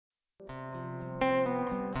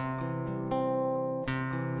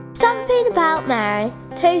Something about Mary,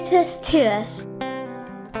 Totus2us.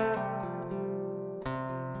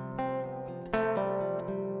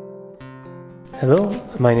 Hello,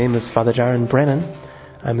 my name is Father Darren Brennan.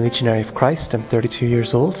 I'm a Legionary of Christ. I'm 32 years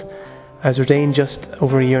old. I was ordained just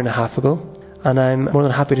over a year and a half ago, and I'm more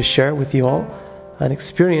than happy to share with you all an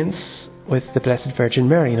experience with the Blessed Virgin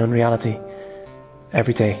Mary. In reality,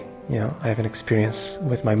 every day, I have an experience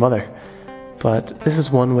with my mother, but this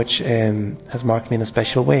is one which has marked me in a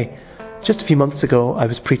special way. Just a few months ago, I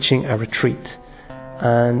was preaching a retreat,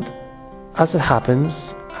 and as it happens,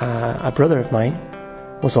 a brother of mine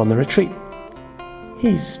was on the retreat.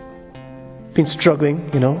 He's been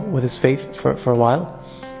struggling, with his faith for a while,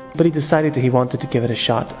 but he decided that he wanted to give it a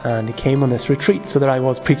shot, and he came on this retreat. So there I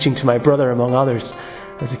was preaching to my brother, among others,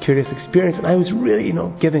 as a curious experience, and I was really,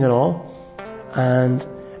 giving it all, and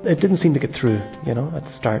it didn't seem to get through, at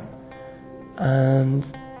the start. And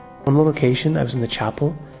on one occasion, I was in the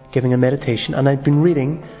chapel giving a meditation, and I'd been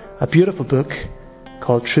reading a beautiful book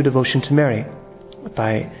called True Devotion to Mary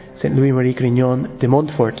by St. Louis-Marie Grignon de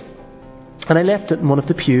Montfort. And I left it in one of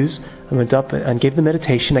the pews and went up and gave the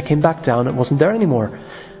meditation. I came back down, it wasn't there anymore.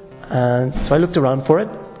 And so I looked around for it,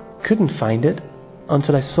 couldn't find it,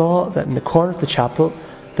 until I saw that in the corner of the chapel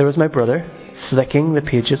there was my brother flicking the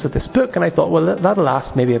pages of this book. And I thought, well, that'll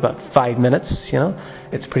last maybe about 5 minutes,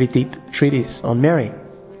 It's a pretty deep treatise on Mary.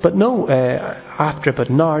 But no, after about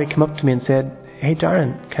an hour he came up to me and said, "Hey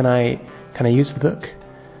Darren, can I use the book?"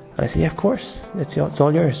 And I said, "Yeah, of course, it's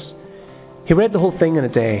all yours." He read the whole thing in a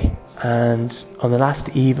day, and on the last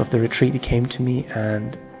eve of the retreat he came to me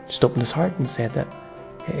and just opened his heart and said that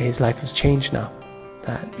his life was changed now,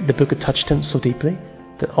 that the book had touched him so deeply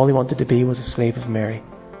that all he wanted to be was a slave of Mary,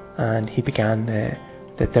 and he began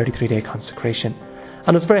the 33-day consecration.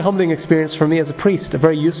 And it was a very humbling experience for me as a priest, a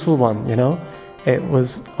very useful one. It was,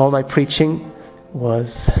 all my preaching was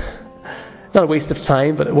not a waste of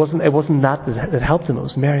time, but it wasn't that helped him. It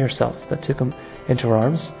was Mary herself that took him into her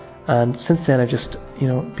arms. And since then I've just,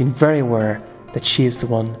 been very aware that she is the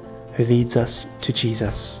one who leads us to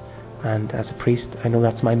Jesus. And as a priest, I know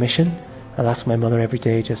that's my mission. I'll ask my mother every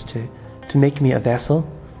day just to make me a vessel,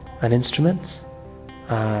 an instrument,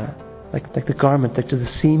 like the garment, like the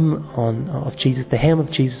seam of Jesus, the hem of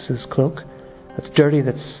Jesus' cloak, that's dirty,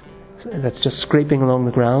 that's just scraping along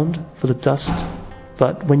the ground full of dust.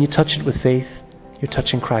 But when you touch it with faith, you're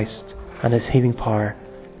touching Christ, and His healing power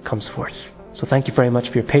comes forth. So thank you very much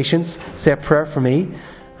for your patience. Say a prayer for me,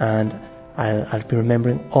 and I'll be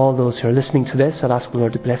remembering all those who are listening to this. I'll ask the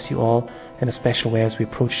Lord to bless you all in a special way as we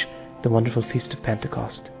approach the wonderful Feast of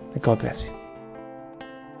Pentecost. May God bless you.